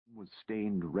was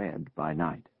stained red by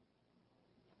night.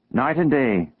 Night and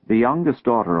day, the youngest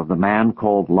daughter of the man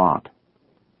called Lot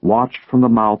watched from the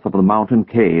mouth of the mountain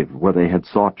cave where they had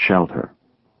sought shelter.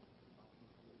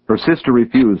 Her sister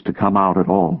refused to come out at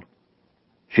all.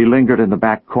 She lingered in the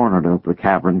back corner of the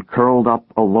cavern, curled up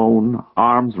alone,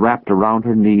 arms wrapped around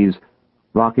her knees,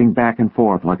 rocking back and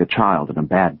forth like a child in a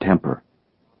bad temper.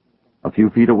 A few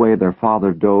feet away their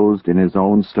father dozed in his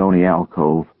own stony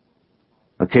alcove,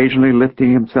 occasionally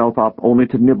lifting himself up only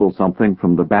to nibble something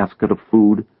from the basket of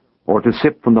food or to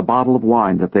sip from the bottle of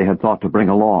wine that they had thought to bring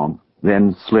along,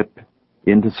 then slip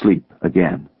into sleep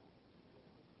again.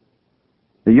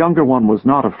 The younger one was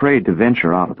not afraid to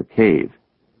venture out of the cave.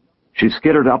 She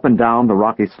skittered up and down the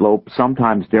rocky slope,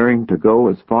 sometimes daring to go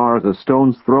as far as a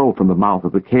stone's throw from the mouth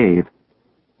of the cave,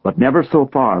 but never so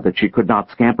far that she could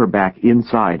not scamper back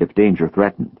inside if danger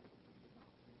threatened.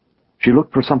 She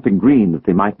looked for something green that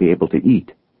they might be able to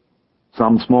eat,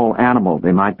 some small animal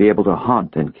they might be able to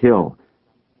hunt and kill,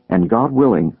 and, God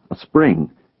willing, a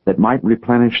spring that might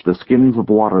replenish the skins of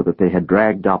water that they had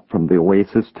dragged up from the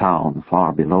oasis town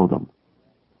far below them.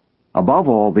 Above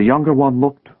all, the younger one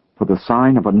looked for the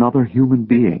sign of another human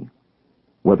being,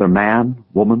 whether man,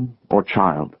 woman, or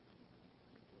child.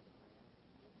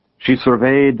 She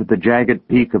surveyed the jagged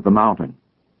peak of the mountain,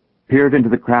 peered into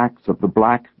the cracks of the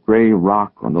black-gray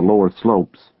rock on the lower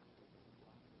slopes,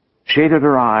 shaded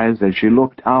her eyes as she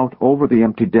looked out over the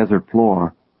empty desert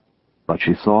floor, but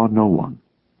she saw no one.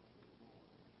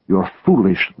 "You're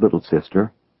foolish, little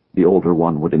sister," the older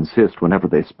one would insist whenever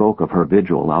they spoke of her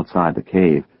vigil outside the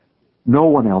cave. "No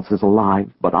one else is alive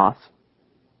but us.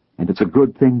 And it's a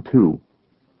good thing, too,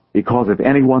 because if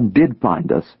anyone did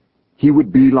find us, he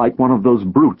would be like one of those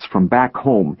brutes from back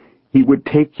home. He would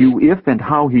take you if and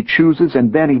how he chooses,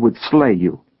 and then he would slay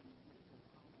you."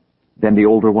 Then the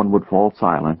older one would fall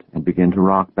silent and begin to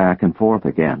rock back and forth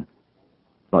again.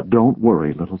 "But don't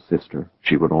worry, little sister,"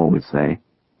 she would always say.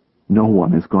 "No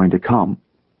one is going to come,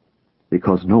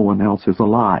 because no one else is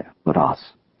alive but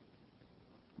us."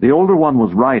 The older one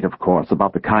was right, of course,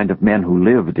 about the kind of men who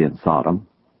lived in Sodom.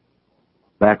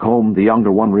 Back home, the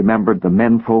younger one remembered the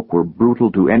menfolk were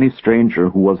brutal to any stranger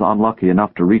who was unlucky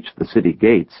enough to reach the city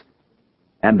gates,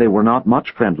 and they were not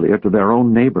much friendlier to their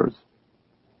own neighbors.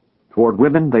 Toward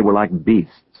women, they were like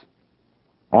beasts.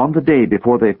 On the day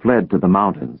before they fled to the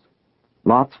mountains,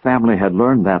 Lot's family had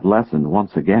learned that lesson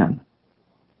once again.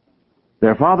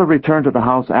 Their father returned to the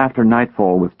house after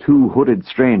nightfall with two hooded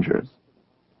strangers.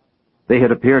 They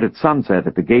had appeared at sunset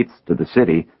at the gates to the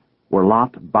city, where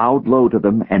Lot bowed low to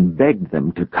them and begged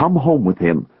them to come home with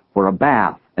him for a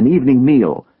bath, an evening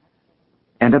meal,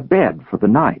 and a bed for the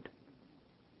night.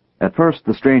 At first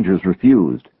the strangers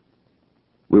refused.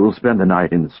 "We will spend the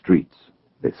night in the streets,"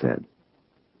 they said.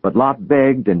 But Lot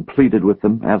begged and pleaded with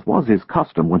them, as was his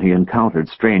custom when he encountered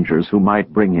strangers who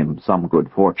might bring him some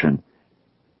good fortune,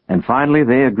 and finally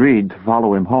they agreed to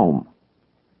follow him home.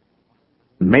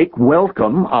 "Make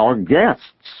welcome our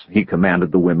guests," he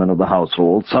commanded the women of the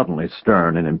household, suddenly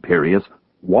stern and imperious.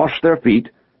 "Wash their feet,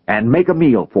 and make a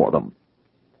meal for them."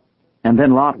 And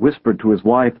then Lot whispered to his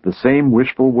wife the same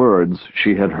wishful words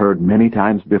she had heard many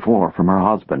times before from her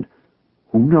husband.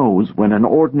 Who knows when an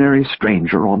ordinary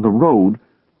stranger on the road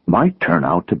might turn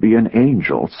out to be an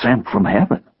angel sent from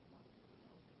heaven?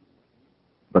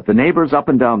 But the neighbors up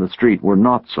and down the street were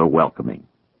not so welcoming.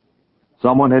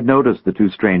 Someone had noticed the two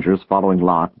strangers following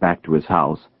Lot back to his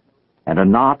house, and a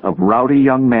knot of rowdy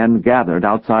young men gathered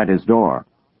outside his door.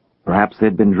 Perhaps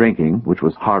they'd been drinking, which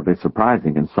was hardly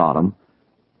surprising in Sodom,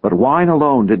 but wine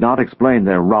alone did not explain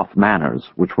their rough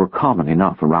manners, which were common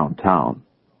enough around town.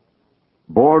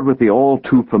 Bored with the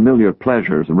all-too-familiar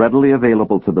pleasures readily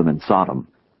available to them in Sodom,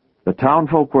 the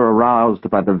townfolk were aroused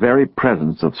by the very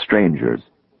presence of strangers.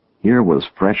 Here was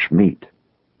fresh meat.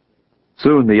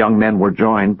 Soon the young men were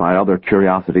joined by other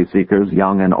curiosity-seekers,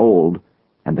 young and old,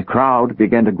 and the crowd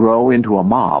began to grow into a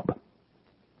mob.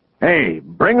 "Hey,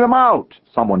 bring them out!"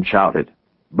 someone shouted.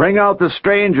 "Bring out the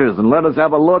strangers and let us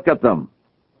have a look at them."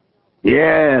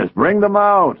 "Yes, bring them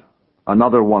out,"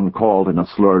 another one called in a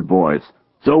slurred voice,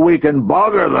 "so we can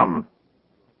bugger them."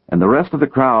 And the rest of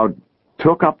the crowd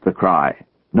took up the cry,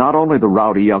 not only the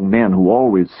rowdy young men who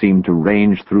always seemed to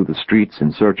range through the streets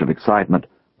in search of excitement,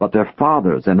 but their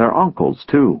fathers and their uncles,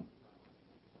 too.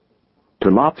 To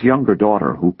Lot's younger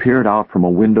daughter, who peered out from a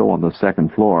window on the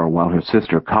second floor while her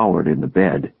sister cowered in the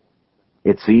bed,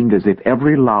 it seemed as if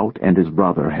every lout and his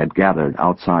brother had gathered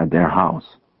outside their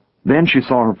house. Then she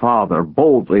saw her father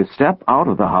boldly step out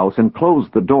of the house and close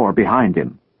the door behind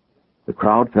him. The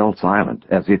crowd fell silent,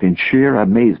 as if in sheer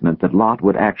amazement that Lot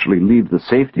would actually leave the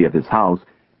safety of his house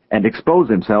and expose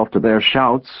himself to their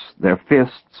shouts, their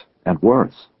fists, and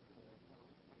worse.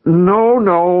 "No,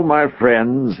 no, my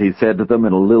friends," he said to them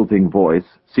in a lilting voice,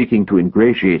 seeking to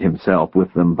ingratiate himself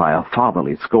with them by a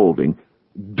fatherly scolding.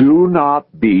 "Do not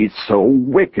be so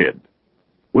wicked."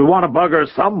 "We want to bugger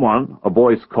someone," a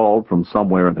voice called from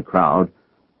somewhere in the crowd,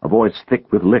 a voice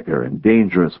thick with liquor and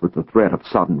dangerous with the threat of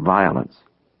sudden violence.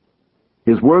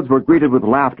 His words were greeted with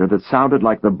laughter that sounded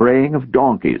like the braying of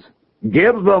donkeys.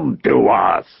 "Give them to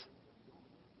us!"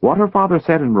 What her father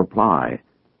said in reply,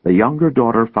 the younger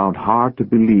daughter found hard to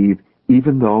believe,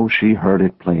 even though she heard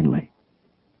it plainly.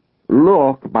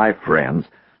 "Look, my friends,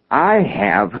 I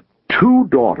have 2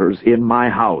 daughters in my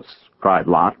house," cried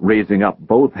Lot, raising up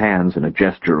both hands in a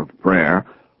gesture of prayer.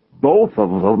 "Both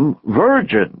of them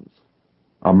virgins."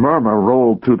 A murmur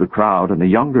rolled through the crowd, and the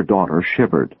younger daughter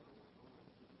shivered.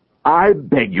 "I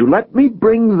beg you, let me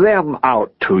bring them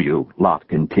out to you," Lot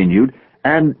continued,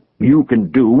 "and you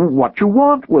can do what you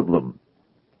want with them."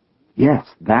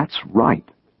 "Yes, that's right,"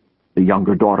 the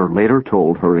younger daughter later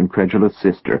told her incredulous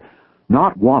sister.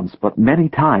 "Not once, but many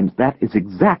times, that is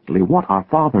exactly what our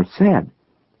father said."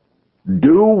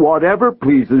 "Do whatever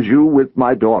pleases you with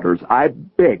my daughters, I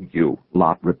beg you,"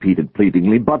 Lot repeated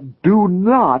pleadingly, "but do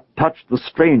not touch the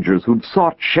strangers who've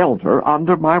sought shelter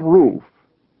under my roof."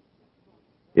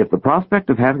 If the prospect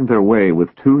of having their way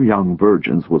with 2 young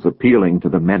virgins was appealing to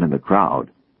the men in the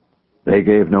crowd, they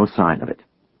gave no sign of it.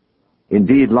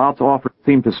 Indeed, Lot's offer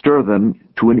seemed to stir them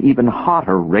to an even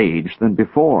hotter rage than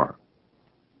before.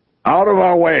 "Out of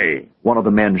our way!" one of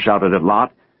the men shouted at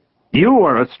Lot. "You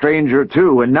are a stranger,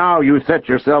 too, and now you set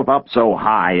yourself up so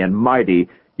high and mighty,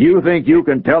 you think you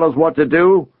can tell us what to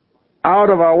do? Out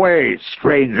of our way,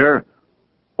 stranger!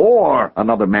 Or,"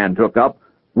 another man took up,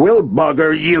 "we'll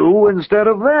bugger you instead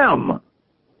of them."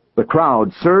 The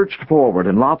crowd surged forward,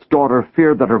 and Lot's daughter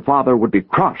feared that her father would be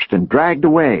crushed and dragged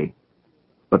away.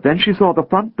 But then she saw the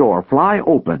front door fly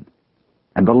open,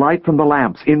 and the light from the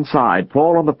lamps inside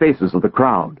fall on the faces of the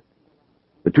crowd.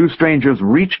 The 2 strangers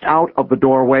reached out of the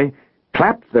doorway,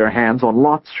 clapped their hands on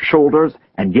Lot's shoulders,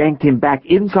 and yanked him back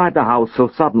inside the house so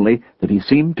suddenly that he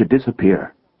seemed to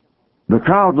disappear. The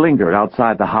crowd lingered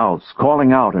outside the house,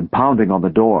 calling out and pounding on the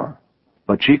door,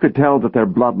 but she could tell that their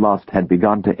bloodlust had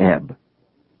begun to ebb.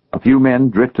 A few men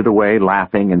drifted away,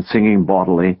 laughing and singing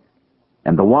gaudily,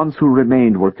 and the ones who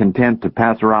remained were content to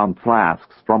pass around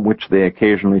flasks from which they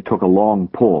occasionally took a long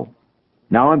pull.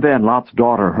 Now and then Lot's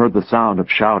daughter heard the sound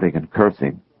of shouting and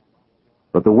cursing,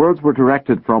 but the words were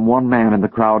directed from one man in the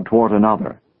crowd toward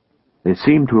another. They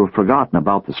seemed to have forgotten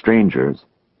about the strangers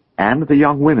and the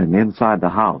young women inside the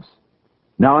house.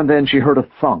 Now and then she heard a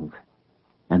thunk,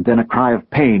 and then a cry of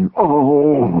pain,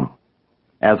 "Oh!"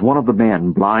 as one of the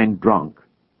men, blind drunk,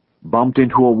 bumped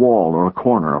into a wall or a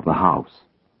corner of the house.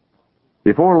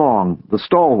 Before long, the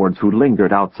stalwarts who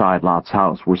lingered outside Lot's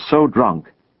house were so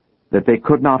drunk that they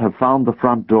could not have found the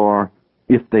front door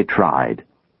if they tried,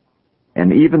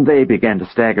 and even they began to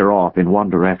stagger off in one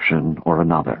direction or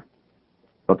another.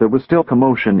 But there was still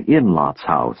commotion in Lot's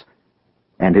house,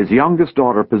 and his youngest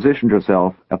daughter positioned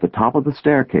herself at the top of the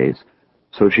staircase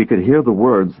so she could hear the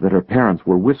words that her parents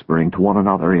were whispering to one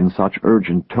another in such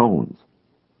urgent tones.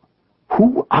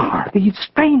 "Who are these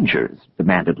strangers?"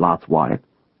 demanded Lot's wife,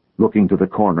 looking to the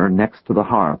corner next to the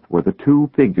hearth where the 2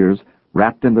 figures,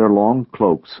 wrapped in their long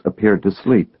cloaks, appeared to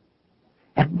sleep.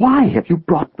 "And why have you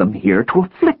brought them here to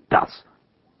afflict us?"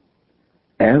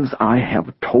 "As I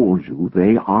have told you,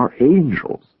 they are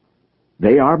angels.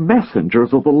 They are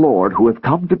messengers of the Lord who have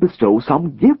come to bestow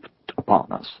some gift upon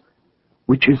us,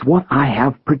 which is what I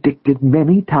have predicted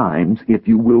many times, if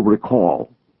you will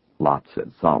recall," Lot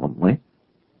said solemnly.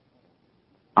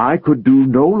 "I could do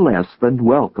no less than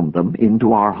welcome them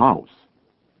into our house."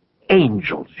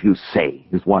 "Angels, you say?"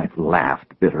 his wife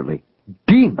laughed bitterly.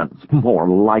 "Demons, more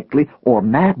likely, or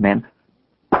madmen."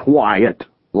 "Quiet,"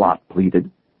 Lot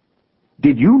pleaded.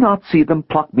 "Did you not see them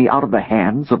pluck me out of the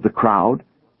hands of the crowd?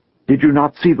 Did you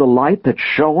not see the light that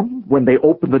shone when they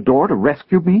opened the door to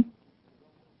rescue me?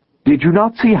 Did you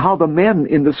not see how the men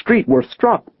in the street were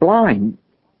struck blind?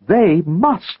 They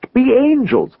must be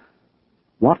angels."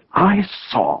 "What I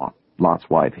saw," Lot's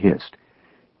wife hissed,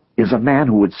 "is a man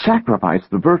who would sacrifice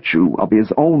the virtue of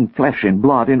his own flesh and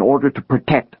blood in order to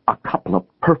protect a couple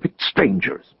of perfect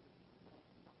strangers."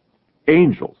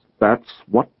 "Angels, that's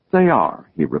what they are,"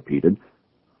 he repeated.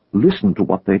 "Listen to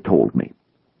what they told me.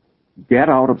 Get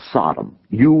out of Sodom,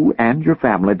 you and your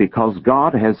family, because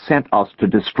God has sent us to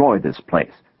destroy this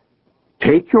place.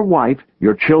 Take your wife,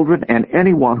 your children, and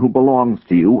anyone who belongs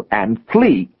to you, and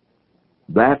flee.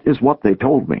 That is what they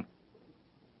told me.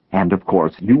 And, of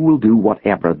course, you will do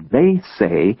whatever they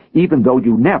say, even though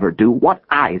you never do what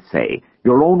I say.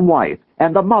 your own wife,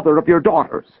 and the mother of your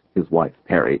daughters," his wife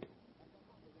parried.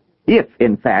 "If,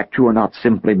 in fact, you are not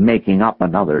simply making up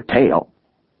another tale."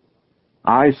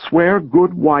 "I swear,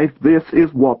 good wife, this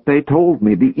is what they told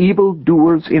me. The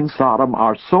evildoers in Sodom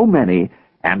are so many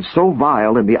and so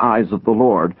vile in the eyes of the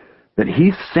Lord that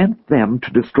he sent them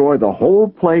to destroy the whole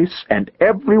place and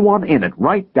everyone in it,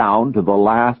 right down to the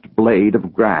last blade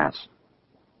of grass.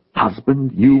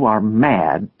 Husband, you are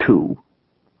mad, too."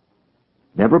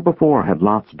 Never before had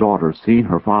Lot's daughter seen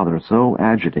her father so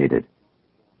agitated,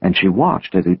 and she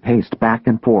watched as he paced back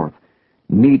and forth,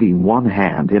 kneading one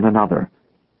hand in another,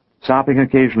 stopping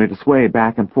occasionally to sway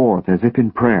back and forth as if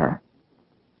in prayer.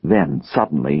 Then,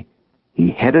 suddenly,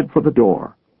 he headed for the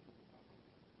door.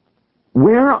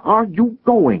 "Where are you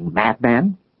going,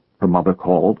 madman?" her mother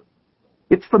called.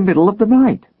 "It's the middle of the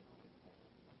night."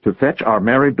 "To fetch our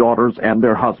married daughters and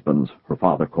their husbands," her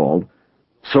father called,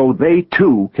 "so they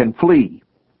too can flee."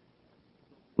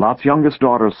 Lot's youngest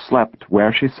daughter slept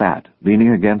where she sat, leaning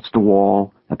against a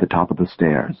wall at the top of the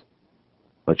stairs.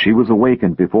 But she was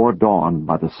awakened before dawn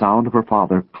by the sound of her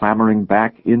father clambering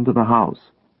back into the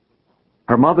house.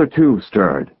 Her mother, too,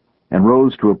 stirred, and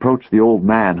rose to approach the old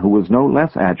man, who was no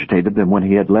less agitated than when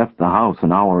he had left the house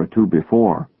an hour or two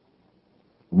before.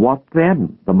 "What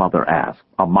then?" the mother asked,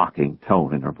 a mocking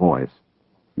tone in her voice.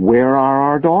 "Where are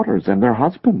our daughters and their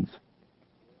husbands?"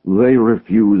 "They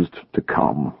refused to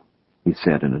come," he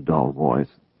said in a dull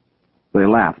voice. "They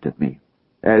laughed at me,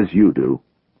 as you do."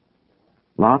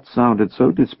 Lot sounded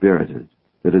so dispirited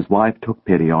that his wife took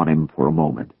pity on him for a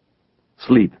moment.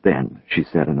 "Sleep, then," she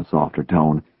said in a softer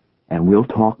tone, "and we'll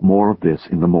talk more of this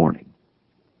in the morning."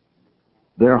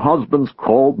 "Their husbands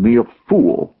called me a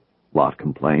fool," Lot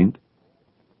complained.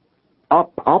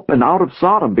 Up and out of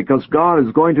Sodom, because God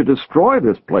is going to destroy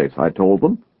this place, I told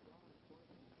them."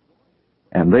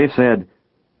 And they said,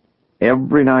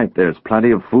 "Every night there's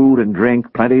plenty of food and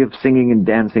drink, plenty of singing and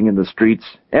dancing in the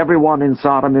streets. Everyone in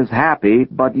Sodom is happy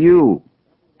but you,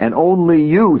 and only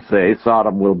you say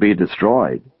Sodom will be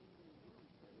destroyed."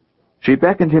 She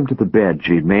beckoned him to the bed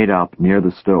she'd made up near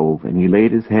the stove, and he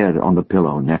laid his head on the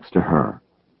pillow next to her.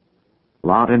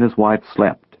 Lot and his wife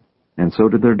slept, and so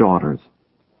did their daughters,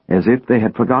 as if they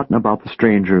had forgotten about the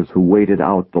strangers who waited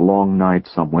out the long night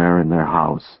somewhere in their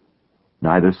house,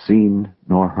 neither seen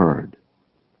nor heard.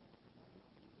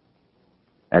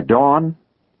 At dawn,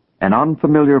 an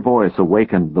unfamiliar voice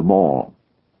awakened them all.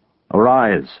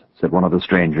 "Arise," said one of the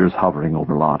strangers hovering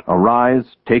over Lot.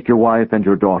 "Arise, take your wife and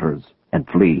your daughters, and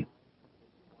flee."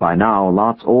 By now,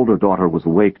 Lot's older daughter was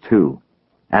awake too,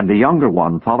 and the younger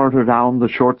one followed her down the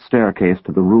short staircase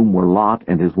to the room where Lot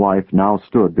and his wife now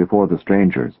stood before the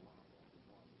strangers.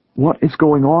 "What is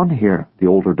going on here?" the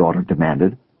older daughter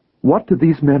demanded. "What do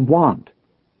these men want?"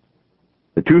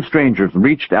 The two strangers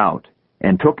reached out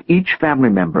and took each family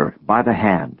member by the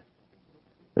hand.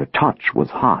 Their touch was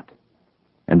hot,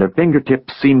 and their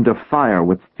fingertips seemed afire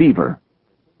with fever.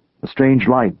 A strange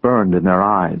light burned in their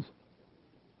eyes.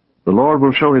 "The Lord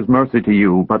will show his mercy to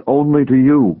you, but only to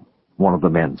you," one of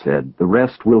the men said. "The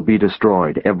rest will be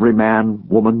destroyed, every man,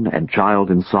 woman, and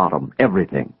child in Sodom,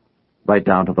 everything, right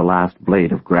down to the last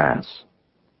blade of grass."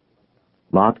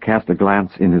 Lot cast a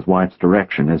glance in his wife's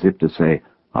direction, as if to say,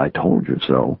 "I told you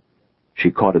so."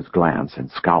 She caught his glance and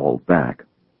scowled back.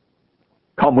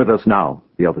 "Come with us now,"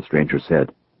 the other stranger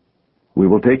said. "We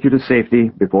will take you to safety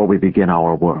before we begin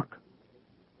our work."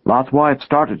 Lot's wife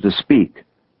started to speak,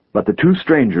 but the two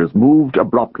strangers moved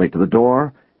abruptly to the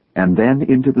door and then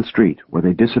into the street, where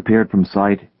they disappeared from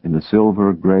sight in the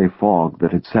silver-gray fog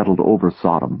that had settled over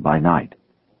Sodom by night.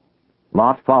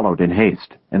 Lot followed in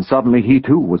haste, and suddenly he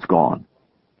too was gone.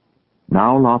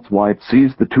 Now Lot's wife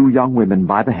seized the two young women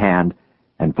by the hand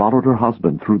and followed her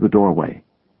husband through the doorway.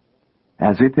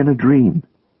 As if in a dream,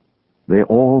 they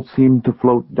all seemed to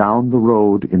float down the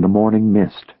road in the morning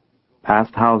mist,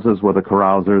 past houses where the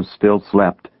carousers still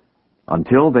slept,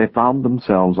 until they found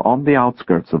themselves on the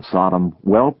outskirts of Sodom,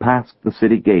 well past the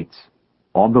city gates,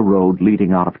 on the road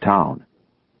leading out of town.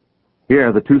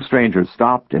 Here the two strangers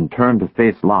stopped and turned to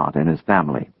face Lot and his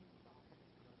family.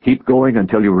 "Keep going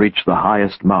until you reach the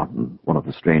highest mountain," one of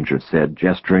the strangers said,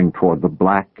 gesturing toward the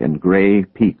black and gray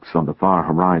peaks on the far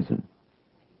horizon.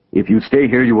 "If you stay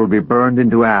here, you will be burned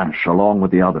into ash along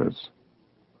with the others."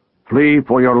 "Flee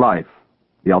for your life,"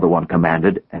 the other one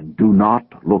commanded, "and do not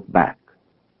look back."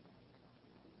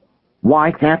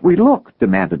 "Why can't we look?"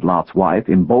 demanded Lot's wife,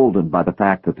 emboldened by the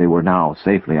fact that they were now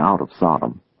safely out of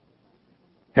Sodom.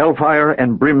 "Hellfire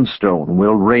and brimstone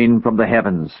will rain from the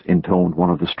heavens," intoned one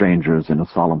of the strangers in a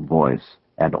solemn voice,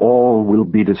 "and all will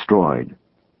be destroyed."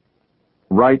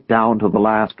 "Right down to the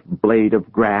last blade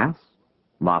of grass?"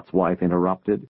 Lot's wife interrupted.